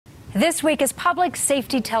This week is Public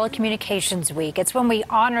Safety Telecommunications Week. It's when we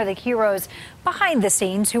honor the heroes behind the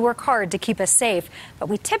scenes who work hard to keep us safe, but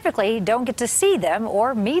we typically don't get to see them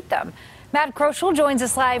or meet them. Matt Kroschel joins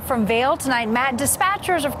us live from Vail tonight. Matt,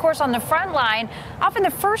 dispatchers, of course, on the front line, often the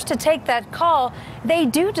first to take that call. They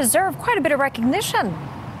do deserve quite a bit of recognition.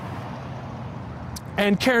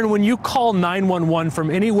 And Karen, when you call 911 from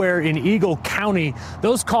anywhere in Eagle County,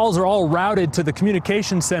 those calls are all routed to the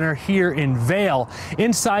communication center here in Vail.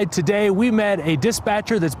 Inside today, we met a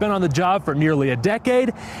dispatcher that's been on the job for nearly a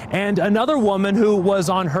decade and another woman who was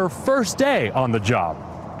on her first day on the job.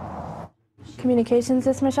 Communications,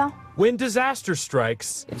 this Michelle? When disaster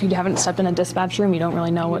strikes, if you haven't stepped in a dispatch room, you don't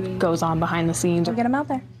really know what goes on behind the scenes. We'll get them out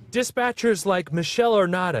there. dispatchers like Michelle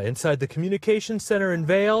Ornata inside the communication center in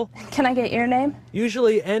Vail Can I get your name?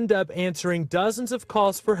 usually end up answering dozens of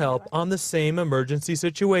calls for help on the same emergency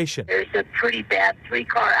situation. There's a pretty bad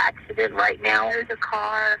 3-car accident right now. There's a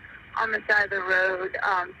car on the side of the road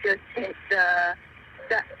just hit the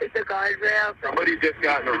guardrail. Somebody just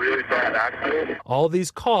got in a really bad accident. All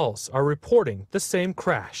these calls are reporting the same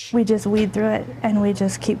crash. We just weed through it and we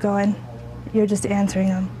just keep going. You're just answering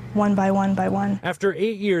them one by one by one. After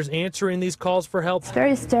 8 years answering these calls for help, It's a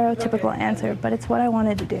very stereotypical answer, but it's what I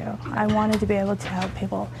wanted to do. I wanted to be able to help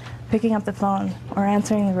people picking up the phone or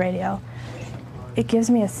answering the radio. It gives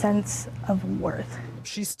me a sense of worth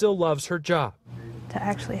she still loves her job. to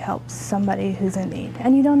actually help somebody who's in need.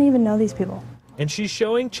 And you don't even know these people. And she's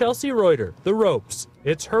showing Chelsea Reuter the ropes.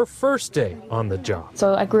 It's her first day on the job.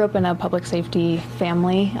 So I grew up in a public safety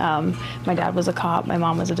family. My dad was a cop, my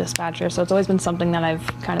mom was a dispatcher, so it's always been something that I've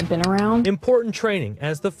kind of been around. Important training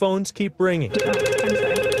as the phones keep ringing.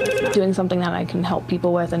 Doing something that I can help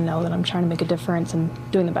people with and know that I'm trying to make a difference and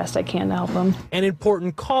doing the best I can to help them. And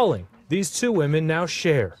important calling these two women now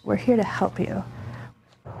share. We're here to help you.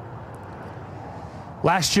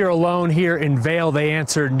 Last year alone here in Vail, they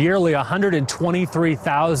answered nearly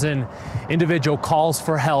 123,000 individual calls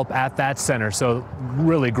for help at that center. So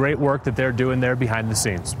really great work that they're doing there behind the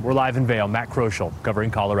scenes. We're live in Vail. Matt Kroschel covering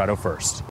Colorado First.